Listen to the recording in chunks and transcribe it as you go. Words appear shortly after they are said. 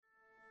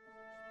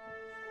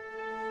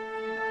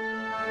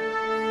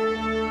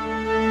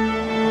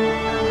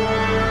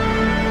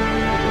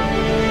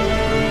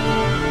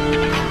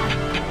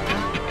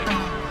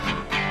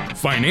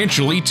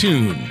Financially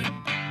Tuned.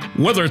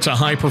 Whether it's a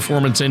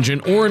high-performance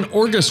engine or an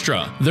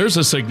orchestra, there's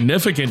a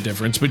significant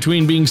difference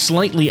between being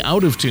slightly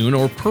out of tune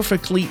or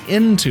perfectly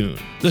in tune.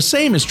 The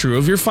same is true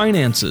of your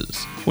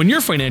finances. When your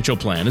financial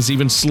plan is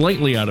even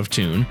slightly out of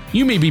tune,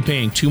 you may be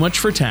paying too much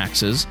for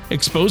taxes,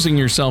 exposing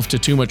yourself to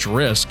too much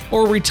risk,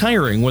 or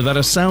retiring without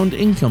a sound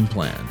income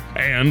plan.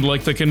 And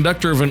like the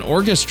conductor of an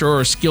orchestra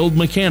or skilled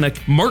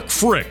mechanic, Mark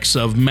Fricks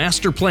of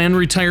Master Plan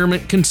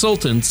Retirement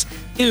Consultants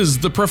is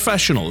the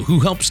professional who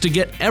helps to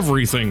get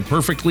everything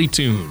perfectly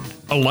tuned.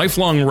 A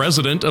lifelong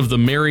resident of the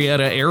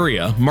Marietta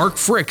area, Mark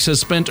Fricks has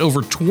spent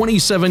over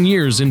 27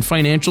 years in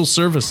financial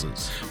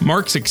services.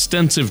 Mark's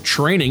extensive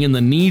training in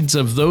the needs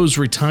of those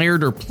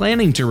retired or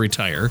planning to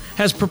retire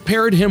has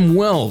prepared him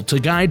well to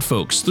guide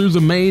folks through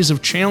the maze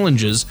of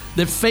challenges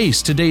that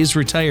face today's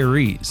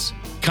retirees.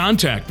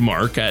 Contact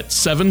Mark at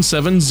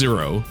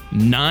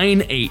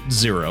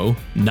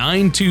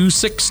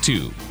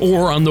 770-980-9262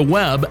 or on the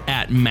web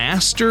at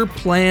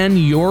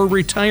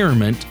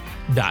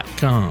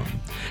masterplanyourretirement.com.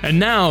 And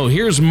now,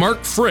 here's Mark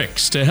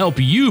Fricks to help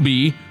you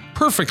be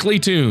perfectly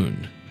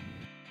tuned.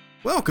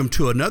 Welcome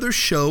to another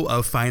show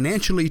of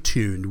Financially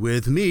Tuned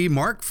with me,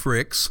 Mark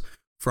Fricks,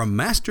 from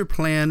Master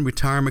Plan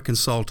Retirement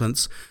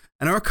Consultants,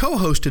 and our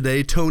co-host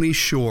today, Tony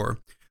Shore.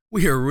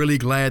 We are really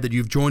glad that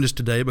you've joined us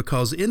today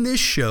because in this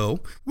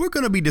show, we're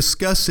going to be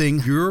discussing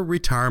your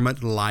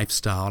retirement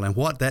lifestyle and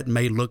what that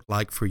may look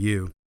like for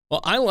you.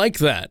 Well, I like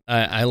that.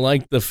 I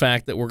like the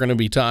fact that we're going to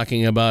be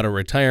talking about a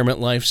retirement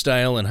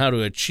lifestyle and how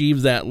to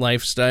achieve that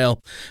lifestyle.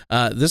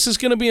 This is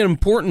going to be an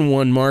important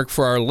one, Mark,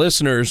 for our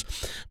listeners.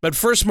 But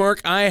first,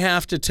 Mark, I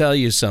have to tell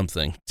you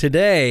something.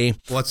 Today,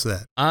 what's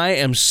that? I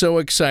am so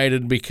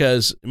excited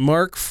because,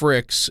 Mark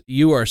Fricks,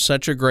 you are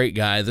such a great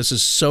guy. This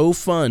is so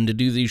fun to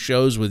do these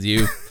shows with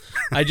you.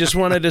 I just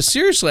wanted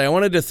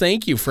to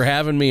thank you for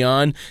having me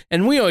on.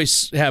 And we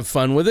always have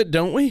fun with it,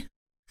 don't we?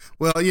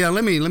 Well, yeah,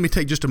 let me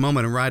take just a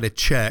moment and write a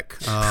check.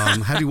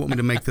 How do you want me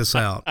to make this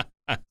out?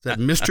 Is that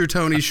Mr.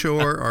 Tony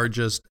Shore or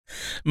just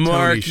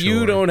Mark, Tony Shore?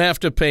 You don't have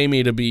to pay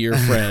me to be your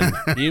friend.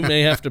 You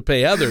may have to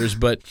pay others,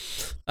 but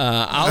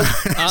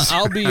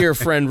I'll be your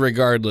friend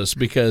regardless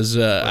because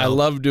I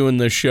love doing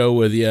the show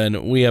with you,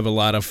 and we have a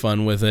lot of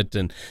fun with it.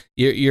 And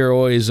you're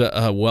always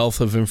a wealth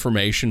of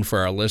information for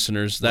our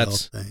listeners.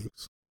 Thanks.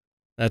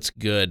 That's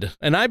good.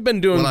 And I've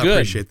been doing good. I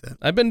appreciate that.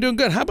 I've been doing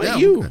good. How about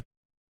you? Okay.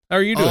 How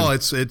are you doing? Oh,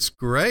 it's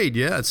great.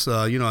 Yeah, it's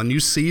a new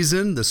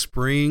season. The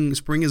spring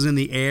is in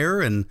the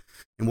air, and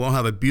we'll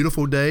have a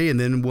beautiful day, and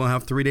then we'll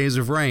have 3 days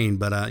of rain.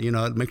 But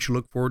it makes you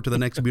look forward to the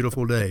next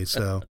beautiful day.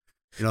 So,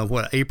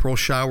 April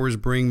showers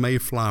bring May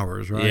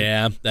flowers, right?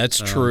 Yeah, that's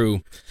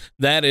true.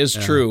 That is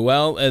true.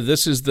 Well,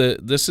 this is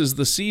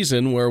the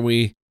season where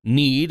we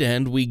need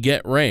and we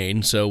get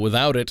rain. So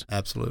without it,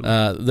 absolutely,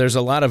 there's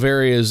a lot of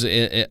areas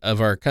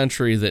of our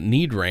country that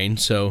need rain.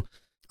 So.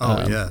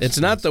 Yes. It's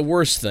not the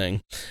worst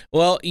thing.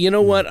 Well, you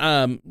know what?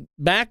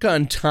 Back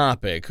on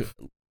topic,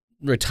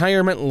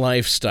 retirement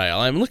lifestyle.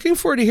 I'm looking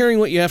forward to hearing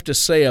what you have to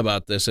say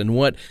about this and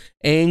what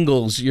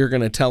angles you're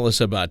going to tell us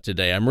about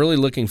today. I'm really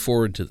looking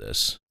forward to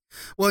this.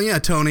 Well, yeah,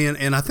 Tony,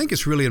 and I think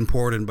it's really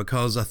important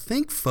because I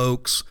think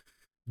folks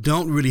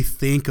don't really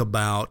think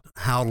about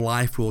how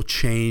life will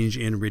change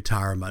in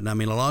retirement. I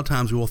mean, a lot of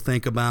times we'll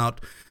think about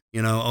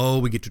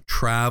we get to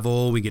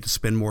travel, we get to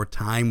spend more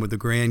time with the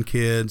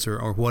grandkids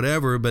or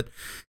whatever. But,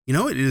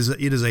 it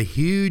is a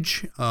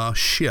huge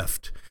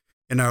shift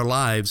in our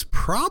lives,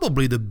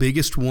 probably the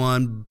biggest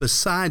one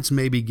besides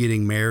maybe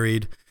getting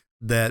married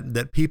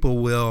that people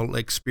will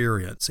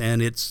experience.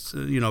 And it's,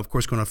 of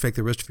course, going to affect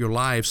the rest of your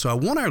life. So I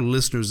want our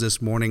listeners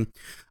this morning,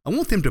 I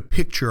want them to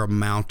picture a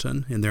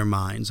mountain in their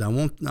minds. I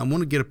want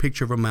to get a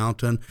picture of a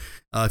mountain.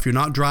 If you're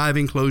not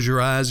driving, close your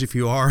eyes. If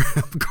you are,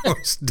 of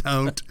course,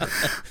 don't.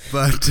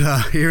 But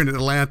here in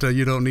Atlanta,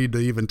 you don't need to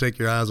even take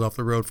your eyes off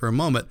the road for a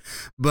moment.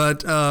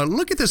 But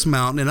look at this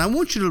mountain, and I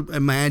want you to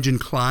imagine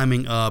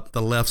climbing up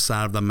the left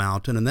side of the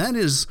mountain, and that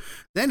is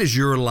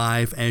your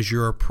life as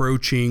you're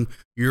approaching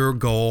your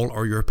goal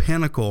or your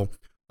pinnacle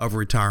of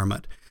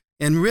retirement.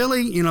 And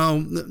really,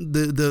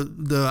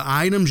 the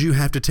items you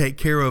have to take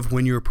care of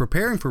when you're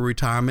preparing for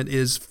retirement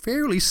is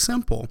fairly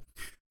simple.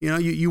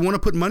 You want to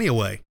put money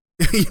away,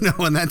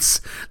 and that's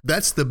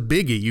the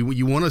biggie.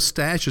 You want to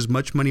stash as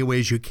much money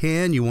away as you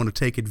can. You want to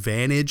take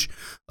advantage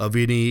of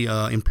any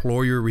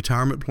employer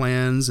retirement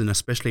plans and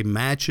especially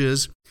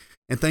matches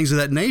and things of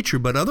that nature.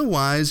 But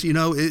otherwise,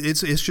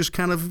 it's just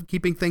kind of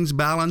keeping things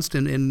balanced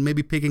and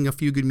maybe picking a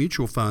few good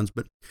mutual funds.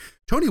 But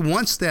Tony,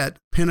 once that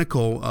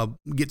pinnacle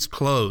gets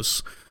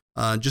close,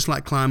 just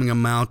like climbing a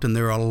mountain,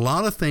 there are a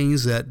lot of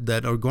things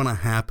that are going to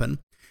happen.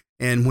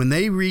 And when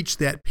they reach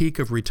that peak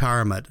of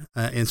retirement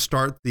and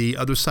start the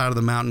other side of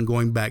the mountain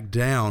going back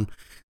down,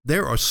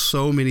 there are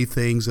so many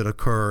things that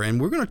occur. And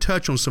we're going to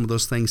touch on some of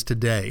those things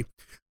today.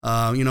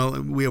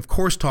 We of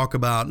course talk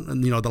about,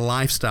 the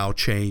lifestyle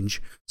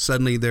change.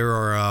 Suddenly there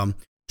are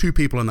two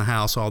people in the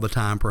house all the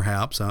time,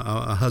 perhaps,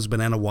 a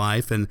husband and a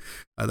wife, and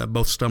they're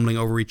both stumbling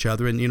over each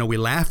other. And, we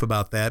laugh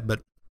about that,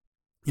 but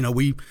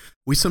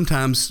We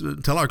sometimes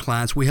tell our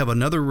clients we have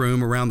another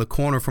room around the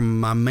corner from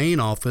my main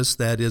office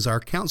that is our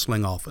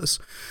counseling office,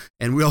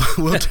 and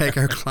we'll take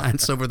our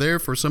clients over there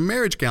for some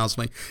marriage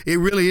counseling. It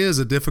really is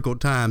a difficult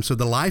time, so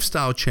the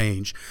lifestyle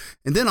change,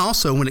 and then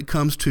also when it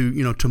comes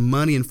to to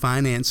money and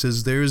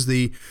finances, there's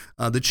the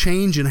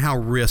change in how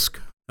risk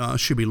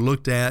should be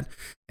looked at,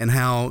 and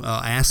how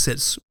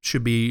assets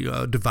should be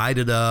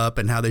divided up,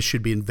 and how they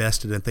should be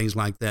invested, and things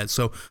like that.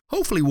 So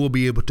hopefully we'll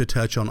be able to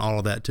touch on all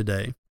of that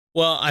today.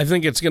 Well, I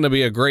think it's going to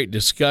be a great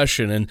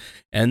discussion,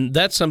 and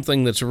that's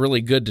something that's really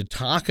good to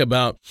talk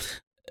about.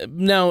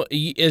 Now,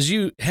 as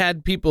you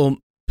had people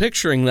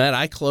picturing that,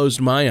 I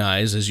closed my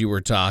eyes as you were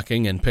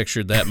talking and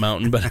pictured that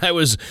mountain, but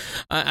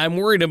I'm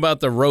worried about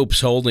the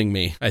ropes holding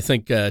me. I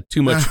think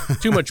too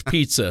much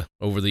pizza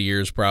over the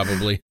years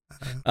probably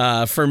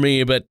for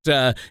me, but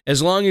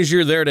as long as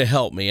you're there to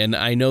help me, and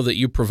I know that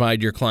you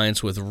provide your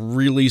clients with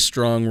really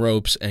strong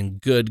ropes and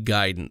good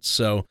guidance,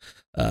 so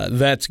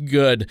that's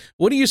good.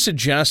 What do you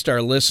suggest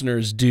our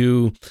listeners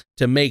do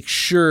to make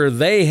sure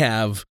they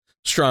have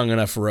strong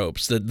enough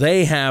ropes, that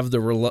they have the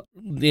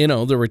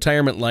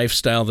retirement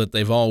lifestyle that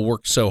they've all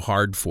worked so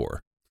hard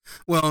for?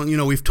 Well,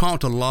 we've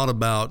talked a lot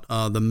about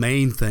the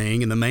main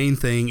thing, and the main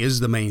thing is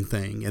the main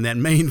thing. And that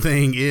main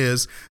thing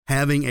is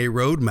having a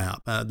roadmap.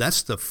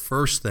 That's the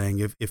first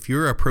thing. If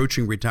you're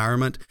approaching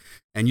retirement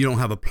and you don't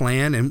have a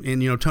plan,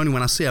 and Tony,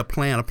 when I say a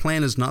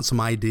plan is not some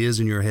ideas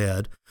in your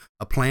head.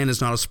 A plan is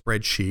not a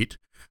spreadsheet.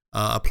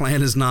 A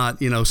plan is not,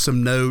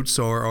 some notes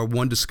or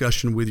one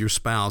discussion with your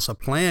spouse. A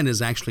plan is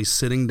actually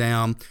sitting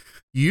down,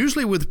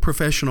 usually with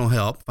professional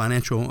help,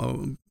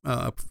 financial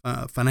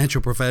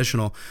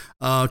professional,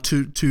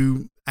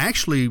 to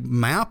actually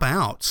map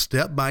out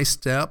step by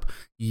step,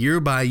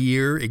 year by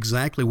year,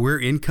 exactly where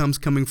income's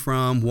coming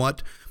from,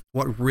 what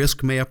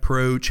risk may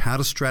approach, how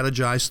to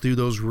strategize through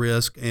those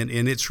risks, and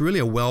it's really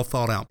a well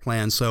thought out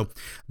plan. So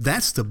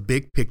that's the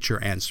big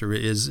picture answer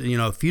is,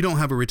 if you don't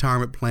have a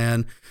retirement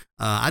plan,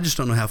 I just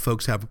don't know how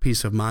folks have a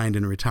peace of mind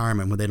in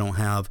retirement when they don't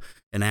have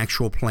an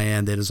actual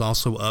plan that is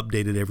also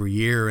updated every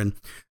year. And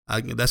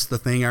that's the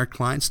thing our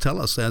clients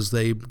tell us as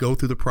they go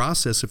through the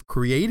process of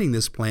creating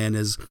this plan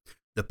is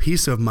the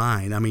peace of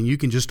mind. I mean, you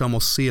can just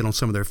almost see it on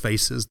some of their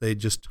faces. They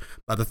just,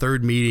 by the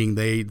third meeting,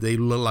 they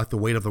look like the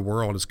weight of the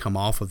world has come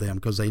off of them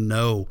because they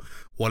know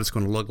what it's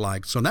going to look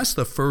like. So that's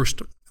the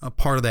first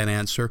part of that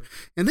answer.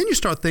 And then you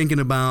start thinking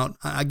about,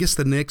 I guess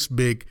the next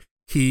big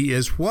key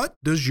is, what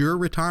does your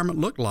retirement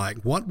look like?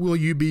 What will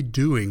you be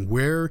doing?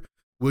 Where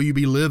will you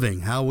be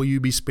living? How will you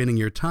be spending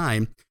your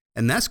time?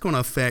 And that's going to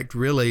affect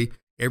really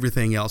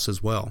everything else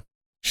as well.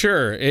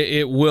 Sure,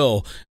 it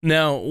will.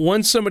 Now,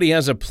 once somebody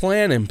has a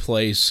plan in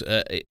place,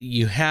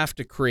 you have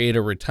to create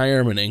a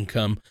retirement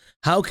income.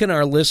 How can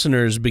our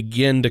listeners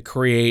begin to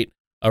create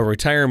a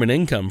retirement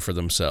income for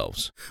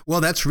themselves?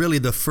 Well, that's really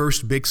the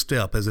first big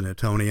step, isn't it,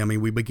 Tony? I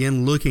mean, we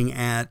begin looking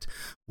at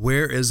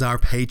where is our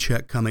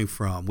paycheck coming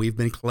from. We've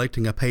been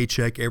collecting a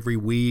paycheck every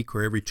week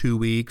or every 2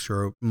 weeks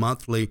or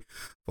monthly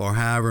for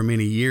however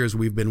many years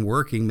we've been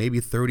working, maybe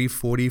 30,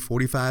 40,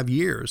 45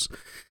 years.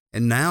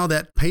 And now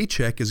that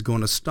paycheck is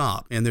going to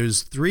stop. And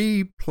there's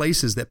three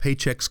places that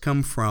paychecks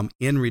come from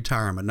in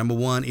retirement. Number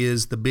one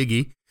is the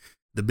biggie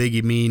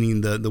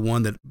meaning the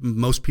one that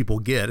most people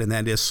get, and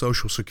that is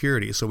Social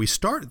Security. So we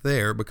start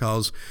there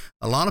because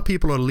a lot of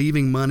people are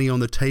leaving money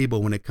on the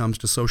table when it comes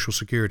to Social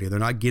Security. They're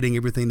not getting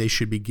everything they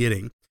should be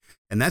getting.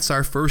 And that's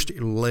our first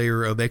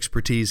layer of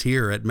expertise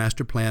here at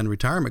Master Plan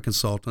Retirement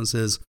Consultants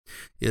is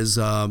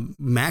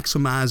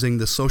maximizing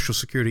the Social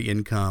Security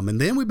income.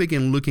 And then we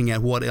begin looking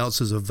at what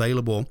else is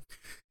available.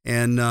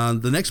 And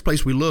the next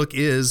place we look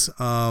is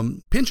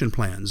pension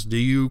plans. Do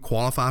you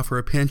qualify for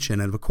a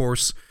pension? And of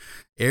course,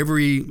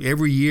 every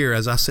year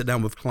as I sit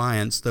down with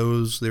clients,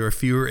 there are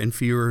fewer and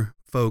fewer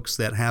folks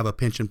that have a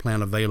pension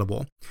plan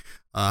available.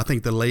 I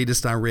think the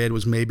latest I read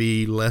was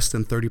maybe less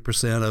than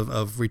 30%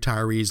 of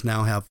retirees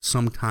now have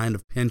some kind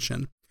of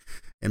pension.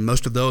 And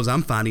most of those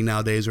I'm finding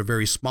nowadays are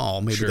very small.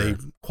 Maybe Sure. They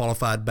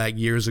qualified back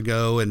years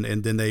ago and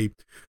then the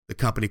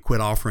company quit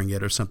offering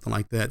it or something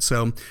like that.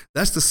 So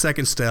that's the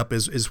second step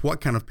is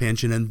what kind of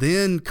pension. And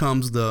then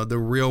comes the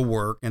real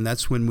work. And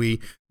that's when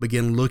we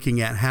begin looking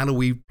at how do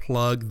we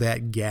plug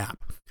that gap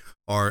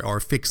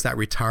or fix that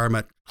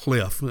retirement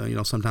cliff.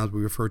 Sometimes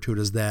we refer to it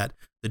as that.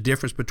 The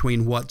difference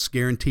between what's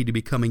guaranteed to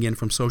be coming in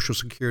from Social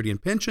Security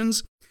and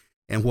pensions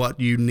and what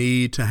you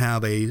need to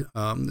have a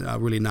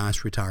really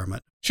nice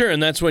retirement. Sure,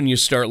 and that's when you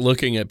start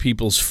looking at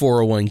people's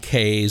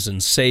 401ks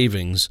and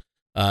savings.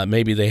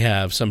 Maybe they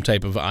have some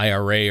type of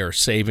IRA or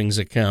savings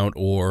account,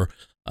 or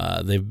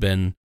they've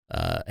been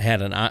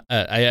had an.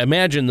 I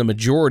imagine the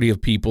majority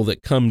of people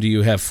that come to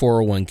you have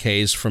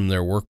 401ks from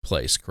their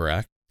workplace,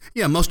 correct?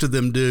 Yeah, most of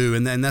them do,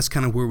 and that's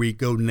kind of where we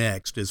go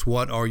next. Is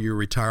what are your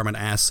retirement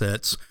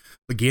assets?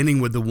 Beginning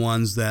with the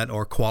ones that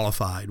are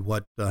qualified,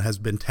 what has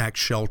been tax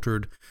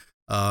sheltered.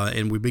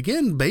 And we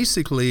begin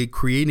basically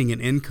creating an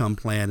income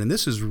plan. And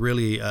this is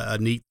really a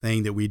neat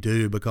thing that we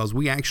do because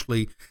we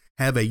actually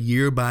have a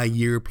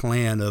year-by-year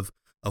plan of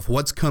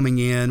what's coming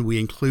in. We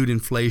include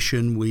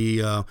inflation.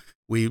 We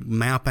We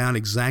map out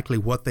exactly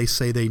what they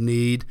say they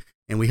need,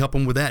 and we help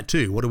them with that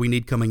too. What do we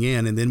need coming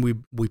in? And then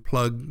we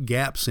plug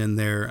gaps in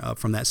there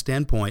from that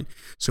standpoint.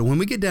 So when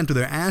we get down to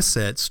their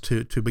assets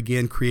to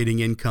begin creating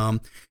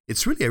income,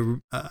 it's really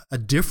a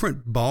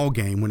different ball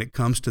game when it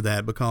comes to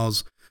that,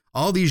 because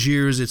all these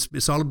years it's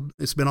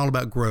been all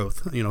about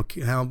growth.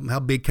 How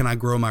big can I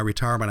grow my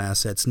retirement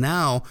assets?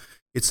 Now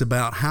it's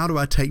about how do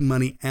I take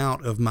money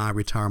out of my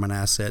retirement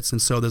assets.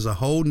 And so there's a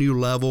whole new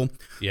level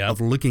of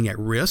looking at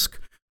risk,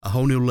 a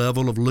whole new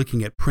level of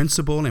looking at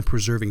principal and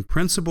preserving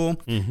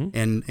principal,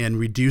 and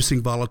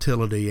reducing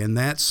volatility. And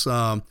that's,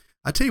 I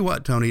tell you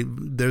what, Tony,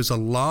 there's a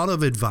lot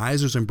of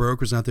advisors and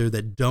brokers out there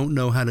that don't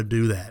know how to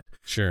do that.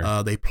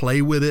 Sure. They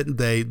play with it.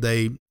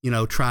 They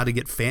try to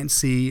get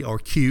fancy or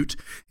cute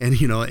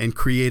and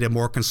create a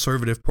more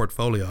conservative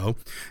portfolio.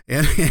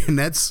 And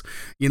that's,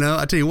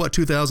 I tell you what,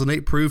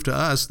 2008 proved to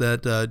us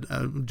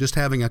that just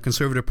having a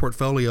conservative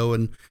portfolio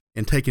and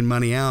taking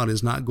money out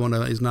is not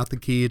the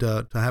key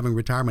to having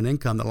retirement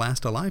income that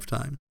lasts a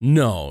lifetime.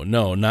 No,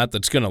 not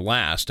that's going to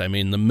last. I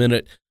mean, the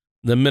minute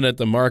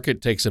the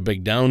market takes a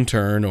big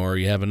downturn, or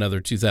you have another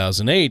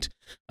 2008,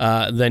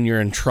 then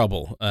you're in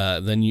trouble.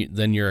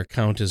 Then your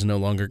account is no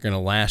longer going to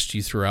last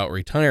you throughout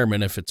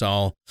retirement if it's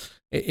all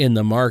in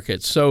the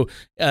market. So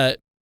a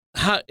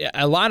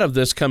lot of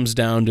this comes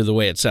down to the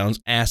way it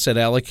sounds: asset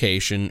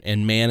allocation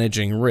and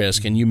managing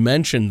risk. And you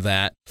mentioned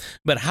that,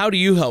 but how do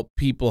you help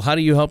people? How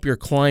do you help your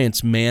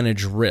clients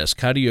manage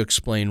risk? How do you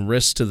explain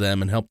risk to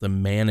them and help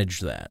them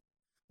manage that?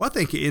 Well, I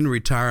think in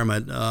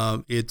retirement, I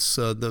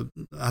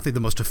think the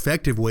most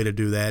effective way to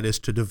do that is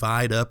to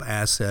divide up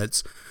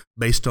assets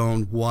based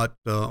on what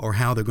or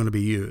how they're going to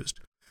be used.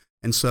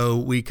 And so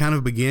we kind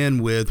of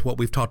begin with what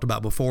we've talked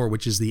about before,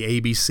 which is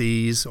the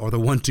ABCs, or the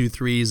 1, 2,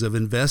 3s of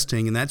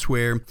investing. And that's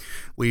where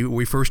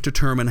we first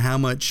determine how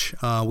much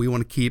we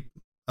want to keep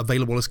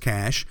available as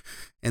cash.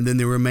 And then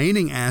the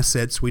remaining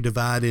assets we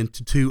divide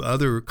into two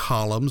other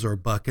columns or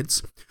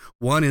buckets.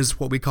 One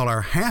is what we call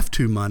our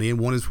have-to money, and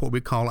one is what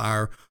we call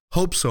our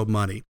hope-so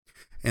money.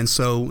 And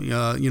so,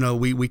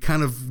 we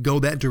kind of go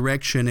that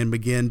direction and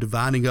begin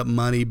dividing up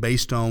money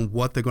based on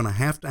what they're going to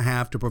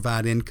have to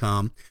provide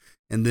income.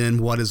 And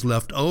then what is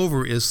left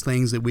over is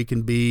things that we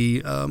can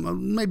be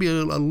maybe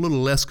a little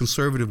less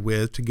conservative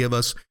with to give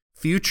us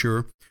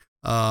future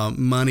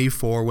money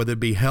for whether it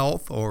be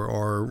health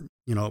or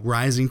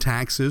rising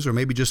taxes, or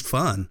maybe just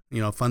fun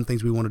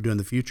things we want to do in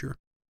the future.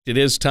 It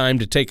is time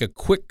to take a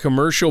quick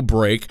commercial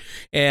break.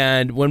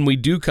 And when we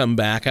do come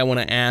back, I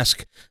want to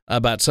ask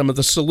about some of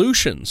the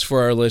solutions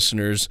for our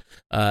listeners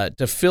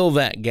to fill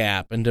that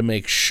gap and to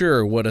make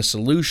sure what a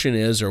solution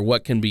is, or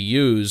what can be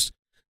used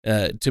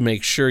to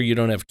make sure you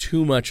don't have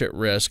too much at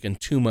risk and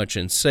too much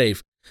in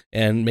safe.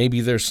 And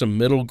maybe there's some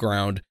middle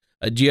ground.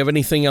 Do you have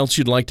anything else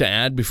you'd like to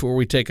add before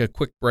we take a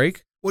quick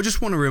break? Well,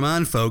 just want to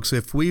remind folks,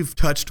 if we've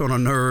touched on a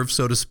nerve,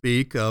 so to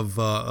speak, of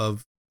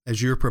as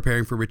you're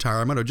preparing for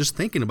retirement or just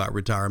thinking about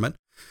retirement,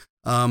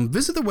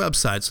 visit the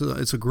website. So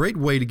it's a great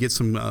way to get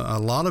a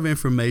lot of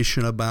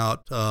information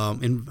about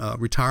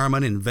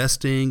retirement,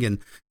 investing, and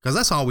because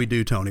that's all we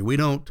do, Tony. We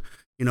don't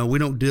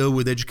deal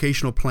with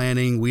educational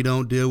planning. We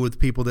don't deal with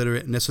people that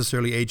are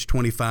necessarily age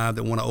 25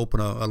 that want to open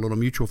a little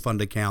mutual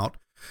fund account.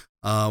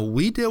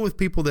 We deal with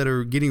people that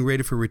are getting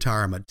ready for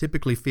retirement,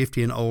 typically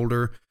 50 and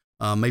older.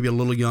 Maybe a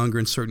little younger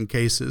in certain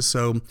cases.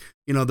 So,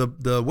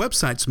 the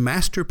website's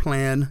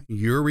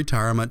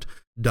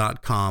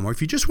masterplanyourretirement.com. Or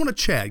if you just want to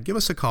chat, give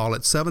us a call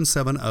at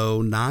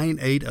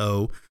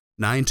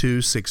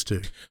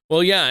 770-980-9262.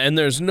 Well, yeah, and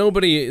there's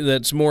nobody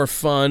that's more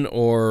fun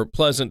or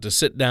pleasant to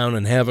sit down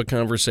and have a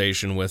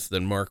conversation with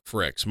than Mark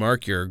Fricks.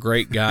 Mark, you're a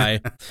great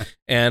guy,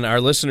 and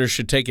our listeners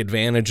should take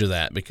advantage of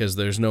that because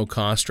there's no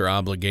cost or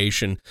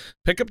obligation.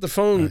 Pick up the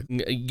phone,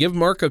 give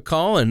Mark a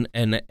call, and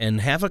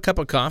have a cup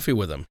of coffee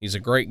with him. He's a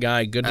great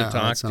guy, good to talk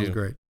that to. Sounds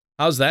great.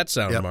 How's that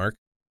sound, Yep. Mark?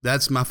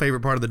 That's my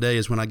favorite part of the day,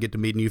 is when I get to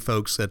meet new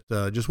folks that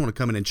just want to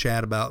come in and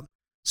chat about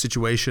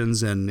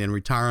situations and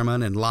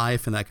retirement and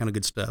life and that kind of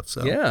good stuff.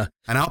 So yeah,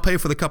 and I'll pay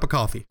for the cup of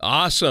coffee.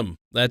 Awesome.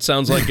 That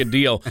sounds like a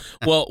deal.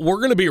 Well, we're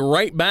going to be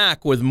right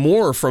back with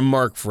more from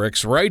Mark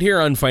Fricks right here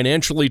on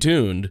Financially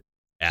Tuned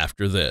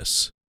after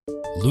this.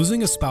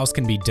 Losing a spouse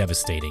can be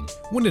devastating.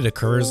 When it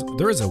occurs,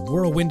 there is a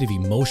whirlwind of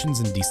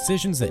emotions and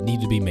decisions that need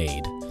to be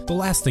made. The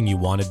last thing you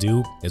want to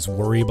do is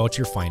worry about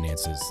your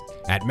finances.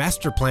 At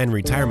Master Plan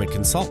Retirement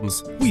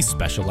Consultants, we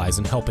specialize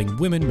in helping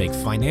women make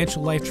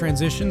financial life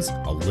transitions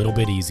a little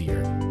bit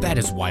easier. That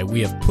is why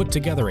we have put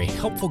together a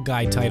helpful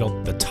guide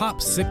titled The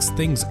Top 6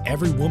 Things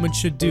Every Woman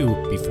Should Do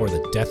Before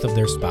the Death of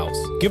Their Spouse.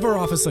 Give our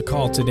office a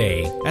call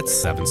today at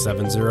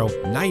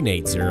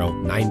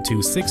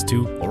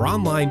 770-980-9262 or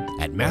online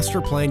at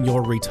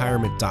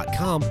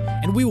masterplanyourretirement.com,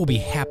 and we will be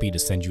happy to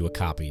send you a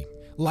copy.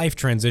 Life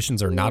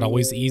transitions are not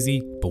always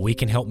easy, but we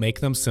can help make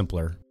them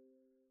simpler.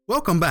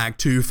 Welcome back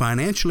to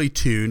Financially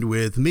Tuned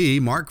with me,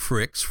 Mark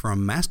Fricks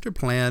from Master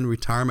Plan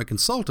Retirement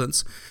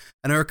Consultants,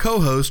 and our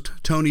co-host,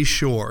 Tony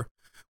Shore.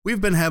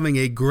 We've been having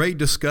a great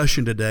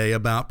discussion today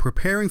about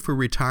preparing for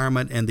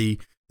retirement and the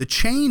the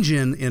change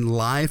in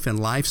life and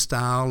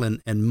lifestyle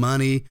and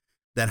money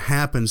that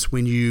happens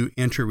when you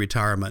enter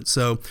retirement.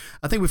 So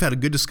I think we've had a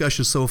good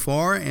discussion so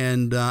far,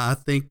 and I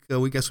think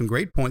we got some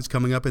great points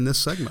coming up in this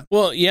segment.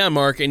 Well, yeah,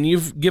 Mark, and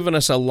you've given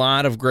us a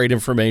lot of great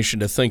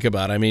information to think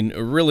about. I mean,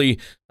 really,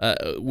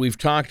 we've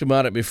talked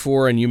about it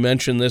before, and you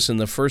mentioned this in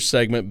the first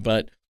segment,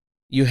 but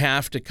you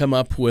have to come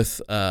up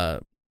with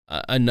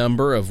a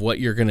number of what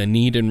you're going to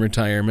need in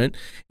retirement.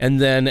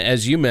 And then,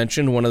 as you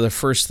mentioned, one of the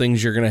first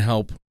things you're going to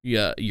help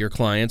your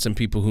clients and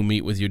people who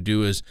meet with you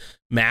do is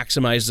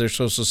maximize their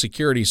Social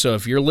Security. So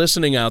if you're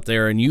listening out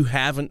there and you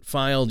haven't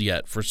filed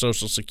yet for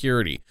Social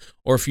Security,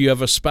 or if you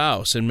have a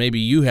spouse and maybe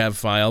you have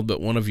filed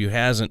but one of you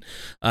hasn't,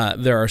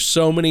 there are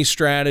so many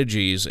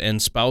strategies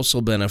and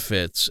spousal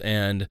benefits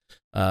and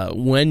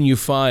when you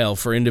file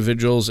for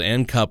individuals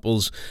and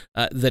couples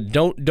that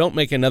don't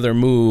make another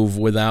move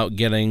without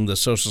getting the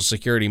Social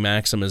Security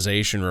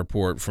maximization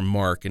report from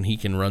Mark, and he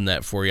can run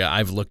that for you.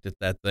 I've looked at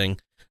that thing.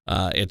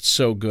 It's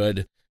so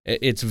good.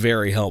 It's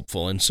very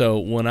helpful. And so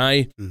when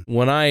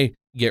I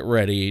get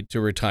ready to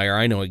retire,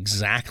 I know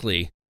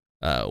exactly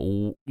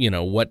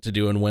what to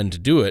do and when to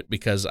do it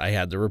because I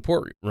had the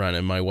report run,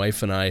 and my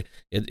wife and I.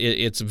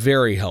 It's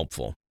very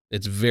helpful.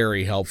 It's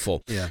very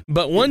helpful. Yeah.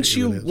 But once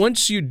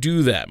you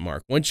do that,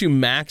 Mark, once you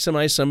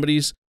maximize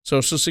somebody's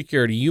Social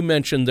Security, you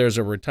mentioned there's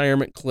a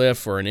retirement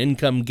cliff or an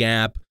income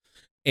gap,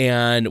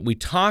 and we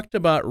talked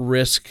about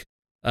risk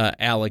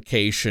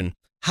allocation.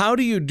 How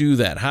do you do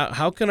that?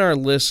 How can our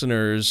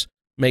listeners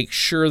make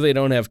sure they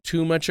don't have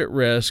too much at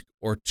risk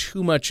or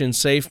too much in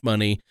safe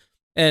money?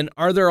 And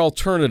are there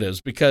alternatives?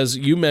 Because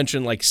you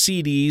mentioned like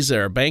CDs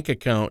or a bank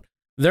account,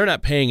 they're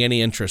not paying any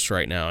interest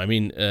right now. I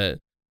mean,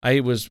 I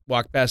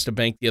walked past a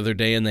bank the other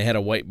day and they had a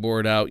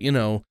whiteboard out,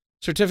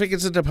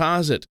 certificates of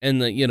deposit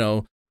and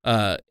the,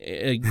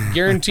 a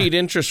guaranteed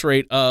interest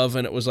rate of,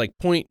 and it was like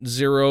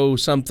 0.0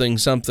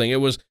 something.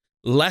 It was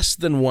less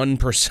than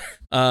 1%.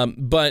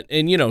 But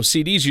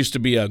CDs used to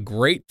be a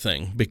great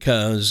thing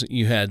because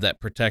you had that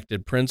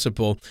protected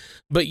principal.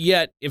 But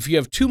yet, if you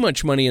have too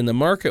much money in the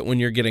market when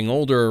you're getting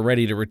older or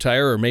ready to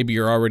retire, or maybe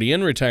you're already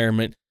in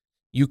retirement,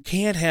 you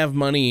can't have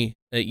money.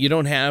 You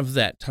don't have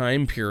that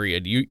time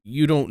period.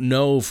 You don't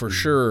know for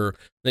sure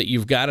that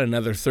you've got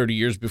another 30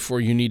 years before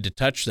you need to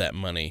touch that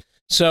money.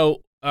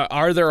 So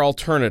are there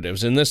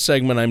alternatives? In this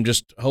segment, I'm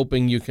just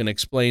hoping you can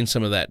explain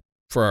some of that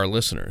for our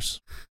listeners.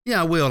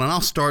 Yeah, I will. And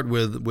I'll start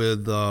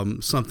with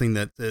something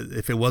that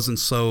if it wasn't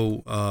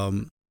so,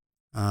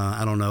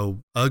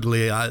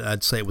 ugly,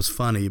 I'd say it was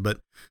funny.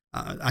 But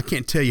I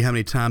can't tell you how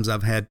many times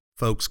I've had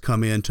folks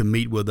come in to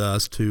meet with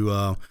us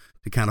to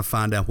kind of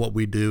find out what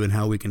we do and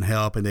how we can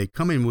help. And they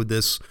come in with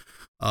this,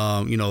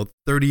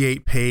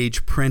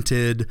 38-page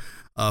printed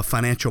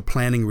financial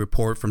planning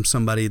report from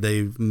somebody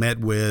they've met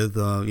with,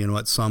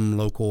 at some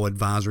local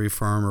advisory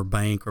firm or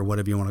bank or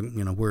whatever you want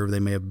to, wherever they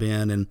may have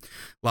been, and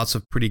lots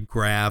of pretty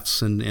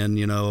graphs and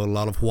a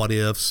lot of what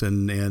ifs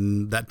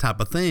and that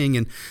type of thing.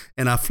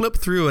 And I flip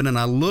through it and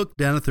I look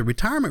down at the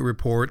retirement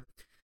report,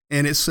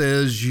 and it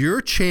says your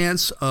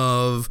chance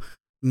of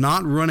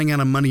not running out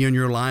of money in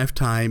your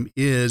lifetime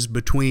is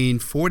between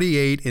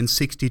 48 and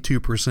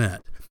 62%.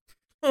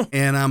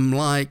 And I'm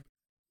like,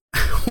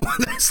 well,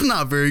 that's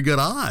not very good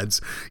odds.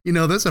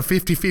 There's a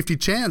 50-50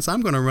 chance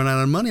I'm going to run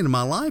out of money in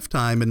my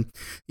lifetime. And,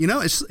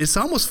 it's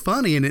almost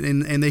funny.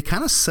 And they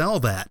kind of sell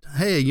that.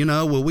 Hey,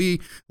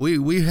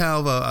 we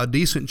have a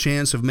decent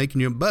chance of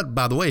making you. But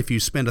by the way, if you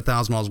spend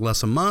 $1,000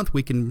 less a month,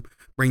 we can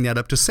bring that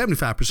up to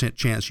 75%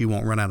 chance you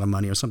won't run out of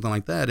money or something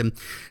like that. And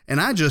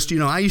I just,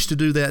 I used to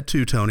do that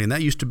too, Tony. And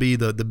that used to be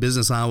the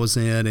business I was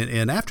in.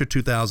 And after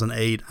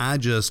 2008,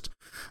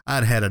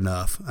 I'd had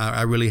enough.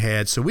 I really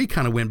had. So we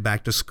kind of went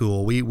back to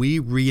school. We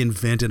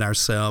reinvented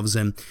ourselves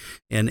and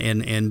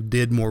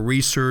did more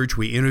research.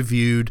 We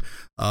interviewed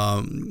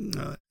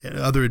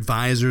other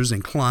advisors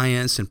and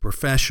clients and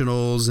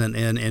professionals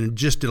and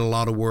just did a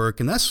lot of work.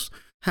 And that's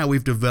how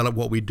we've developed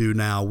what we do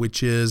now,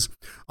 which is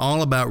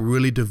all about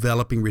really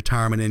developing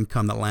retirement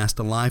income that lasts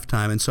a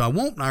lifetime. And so I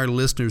want our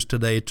listeners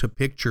today to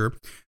picture,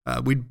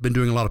 we've been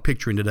doing a lot of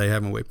picturing today,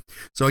 haven't we?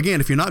 So again,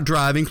 if you're not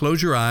driving,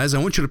 close your eyes. I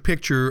want you to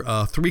picture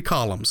 3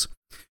 columns.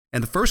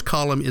 And the first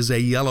column is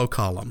a yellow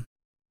column.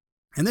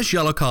 And this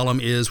yellow column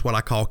is what I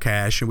call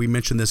cash. And we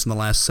mentioned this in the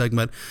last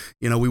segment.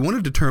 We want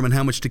to determine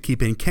how much to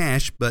keep in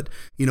cash, but,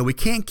 we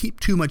can't keep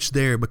too much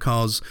there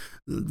because,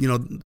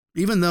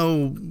 even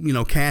though,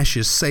 cash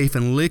is safe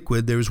and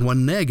liquid, there's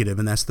one negative,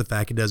 and that's the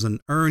fact it doesn't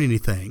earn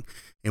anything.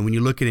 And when you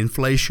look at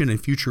inflation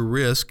and future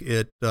risk,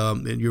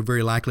 you're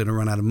very likely to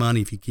run out of money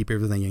if you keep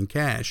everything in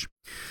cash.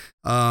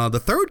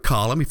 The third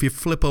column, if you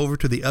flip over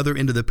to the other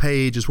end of the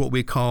page, is what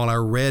we call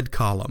our red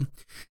column.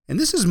 And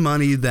this is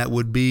money that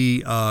would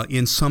be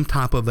in some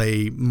type of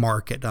a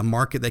market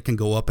that can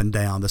go up and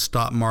down, the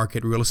stock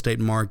market, real estate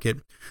market,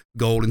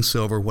 gold and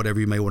silver, whatever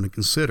you may want to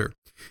consider.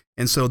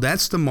 And so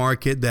that's the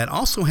market that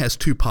also has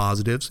 2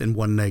 positives and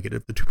 1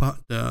 negative.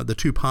 The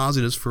two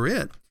positives for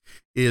it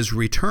is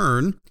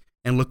return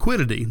and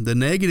liquidity. The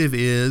negative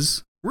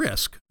is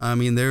risk. I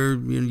mean,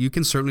 you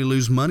can certainly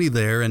lose money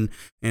there, and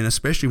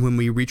especially when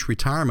we reach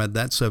retirement,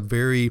 that's a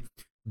very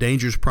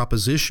dangerous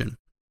proposition.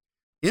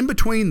 In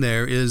between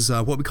there is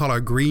what we call our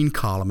green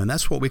column, and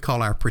that's what we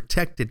call our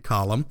protected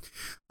column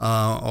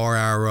or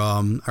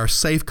our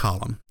safe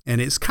column. And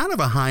it's kind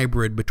of a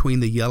hybrid between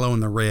the yellow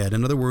and the red.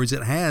 In other words,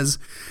 it has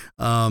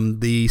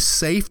the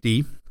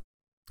safety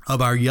of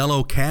our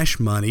yellow cash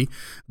money,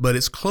 but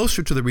it's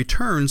closer to the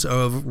returns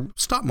of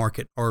stock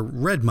market or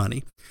red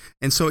money.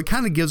 And so it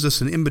kind of gives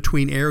us an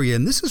in-between area,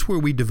 and this is where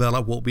we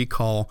develop what we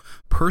call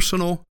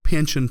personal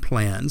pension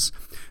plans.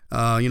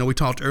 We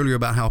talked earlier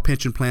about how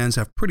pension plans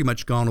have pretty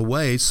much gone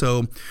away.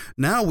 So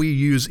now we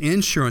use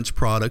insurance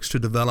products to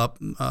develop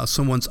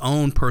someone's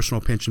own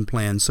personal pension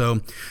plan. So,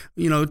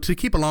 to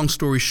keep a long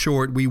story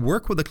short, we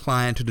work with a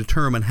client to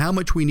determine how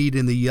much we need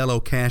in the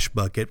yellow cash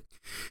bucket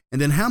and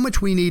then how much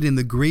we need in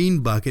the green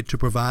bucket to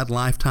provide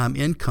lifetime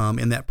income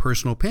in that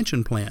personal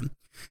pension plan.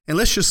 And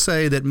let's just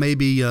say that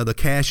maybe the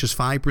cash is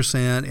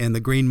 5% and the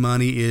green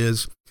money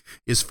is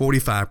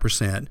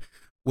 45%.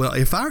 Well,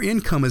 if our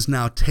income is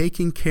now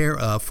taken care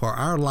of for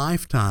our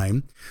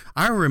lifetime,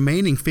 our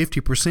remaining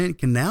 50%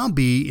 can now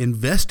be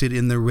invested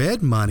in the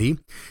red money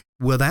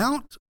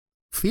without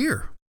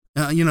fear.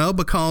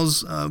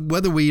 Because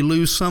whether we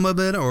lose some of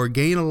it or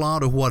gain a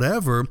lot or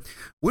whatever,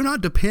 we're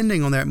not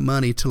depending on that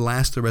money to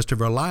last the rest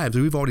of our lives.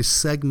 We've already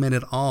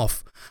segmented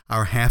off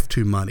our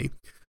have-to money.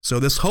 So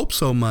this Hope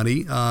So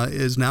money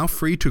is now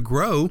free to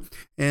grow,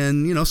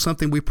 and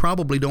something we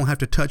probably don't have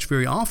to touch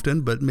very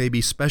often, but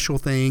maybe special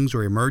things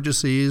or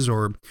emergencies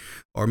or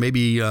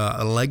maybe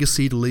a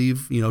legacy to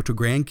leave to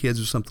grandkids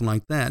or something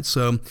like that.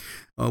 So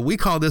we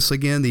call this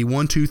again the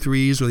 1, 2,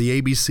 3s or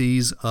the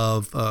ABCs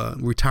of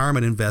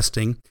retirement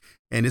investing,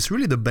 and it's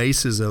really the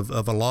basis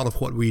of a lot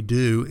of what we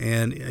do,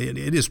 and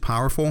it is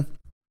powerful.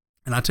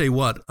 And I tell you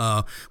what,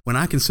 when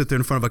I can sit there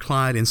in front of a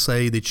client and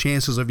say the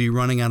chances of you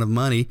running out of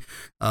money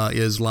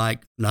is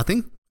like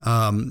nothing,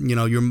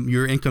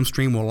 your income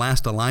stream will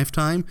last a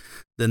lifetime,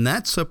 then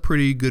that's a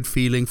pretty good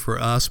feeling for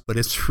us, but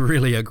it's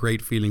really a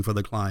great feeling for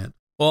the client.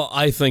 Well,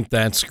 I think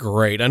that's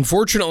great.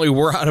 Unfortunately,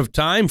 we're out of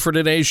time for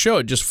today's show.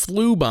 It just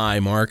flew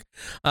by, Mark.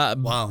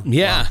 Wow.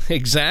 Yeah, wow.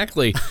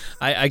 Exactly.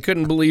 I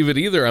couldn't believe it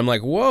either. I'm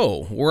like,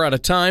 whoa, we're out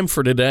of time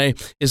for today.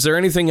 Is there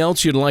anything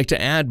else you'd like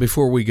to add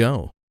before we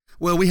go?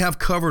 Well, we have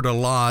covered a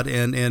lot,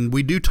 and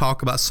we do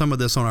talk about some of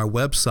this on our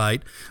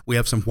website. We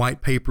have some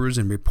white papers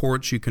and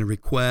reports you can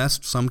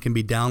request. Some can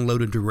be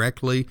downloaded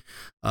directly.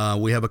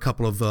 We have a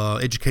couple of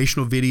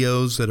educational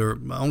videos that are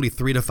only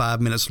 3 to 5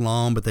 minutes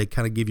long, but they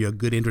kind of give you a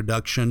good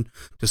introduction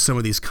to some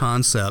of these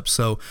concepts.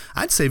 So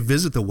I'd say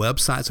visit the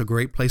website. It's a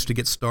great place to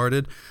get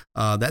started.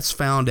 That's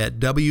found at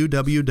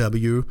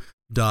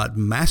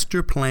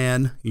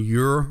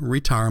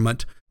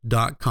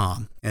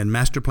www.masterplanyourretirement.com. And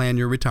Master Plan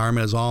Your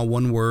Retirement is all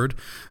one word.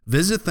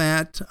 Visit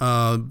that,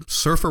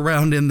 surf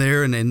around in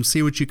there and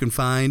see what you can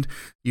find.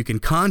 You can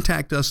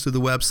contact us through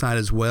the website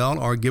as well,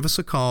 or give us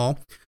a call,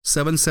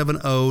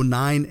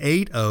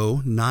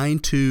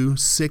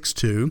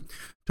 770-980-9262.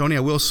 Tony, I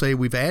will say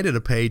we've added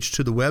a page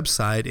to the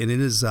website, and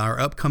it is our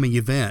upcoming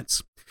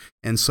events.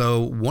 And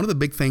so one of the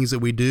big things that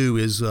we do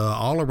is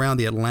all around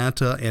the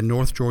Atlanta and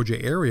North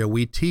Georgia area,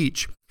 we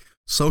teach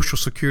Social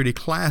Security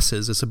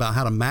classes. It's about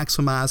how to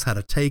maximize, how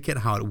to take it,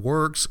 how it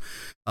works.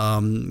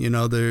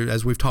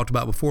 As we've talked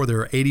about before, there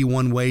are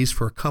 81 ways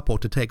for a couple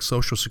to take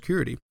Social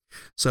Security.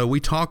 So we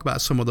talk about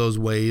some of those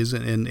ways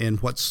and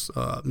what's,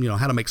 how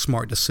to make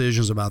smart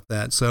decisions about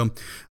that. So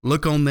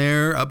look on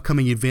there,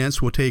 upcoming events.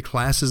 We'll tell you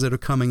classes that are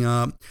coming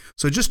up.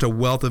 So just a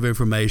wealth of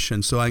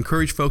information. So I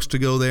encourage folks to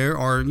go there,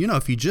 or,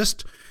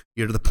 if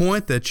you're to the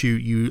point that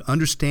you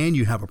understand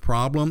you have a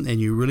problem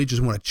and you really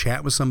just want to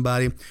chat with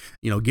somebody,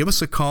 give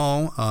us a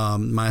call.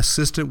 My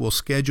assistant will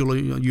schedule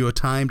you a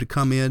time to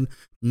come in,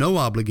 no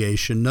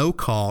obligation, no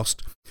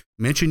cost.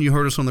 Mention you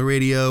heard us on the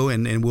radio,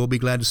 and we'll be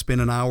glad to spend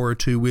an hour or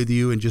two with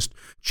you and just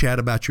chat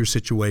about your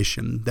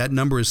situation. That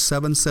number is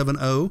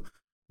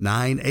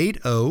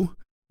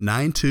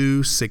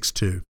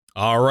 770-980-9262.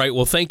 All right.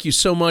 Well, thank you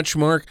so much,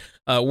 Mark.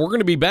 We're going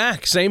to be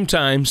back same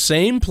time,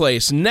 same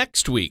place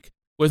next week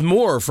with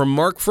more from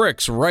Mark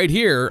Fricks right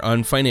here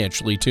on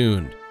Financially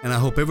Tuned. And I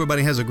hope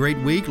everybody has a great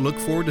week. Look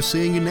forward to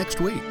seeing you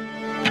next week.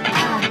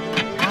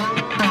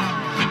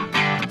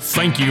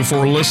 Thank you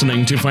for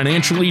listening to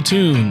Financially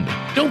Tuned.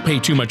 Don't pay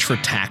too much for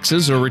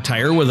taxes or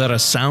retire without a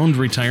sound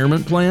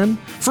retirement plan.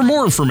 For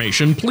more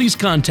information, please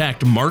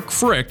contact Mark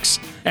Fricks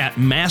at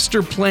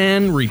Master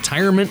Plan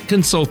Retirement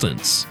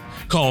Consultants.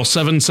 Call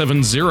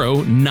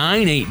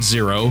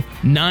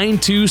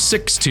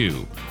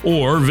 770-980-9262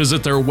 or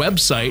visit their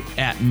website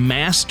at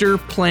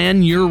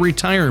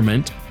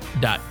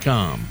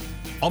masterplanyourretirement.com.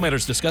 All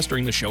matters discussed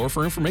during the show are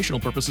for informational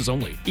purposes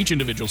only. Each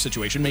individual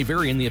situation may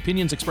vary, and the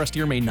opinions expressed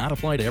here may not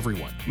apply to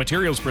everyone.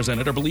 Materials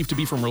presented are believed to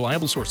be from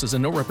reliable sources,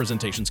 and no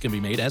representations can be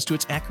made as to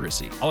its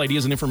accuracy. All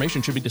ideas and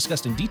information should be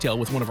discussed in detail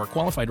with one of our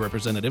qualified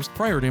representatives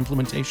prior to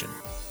implementation.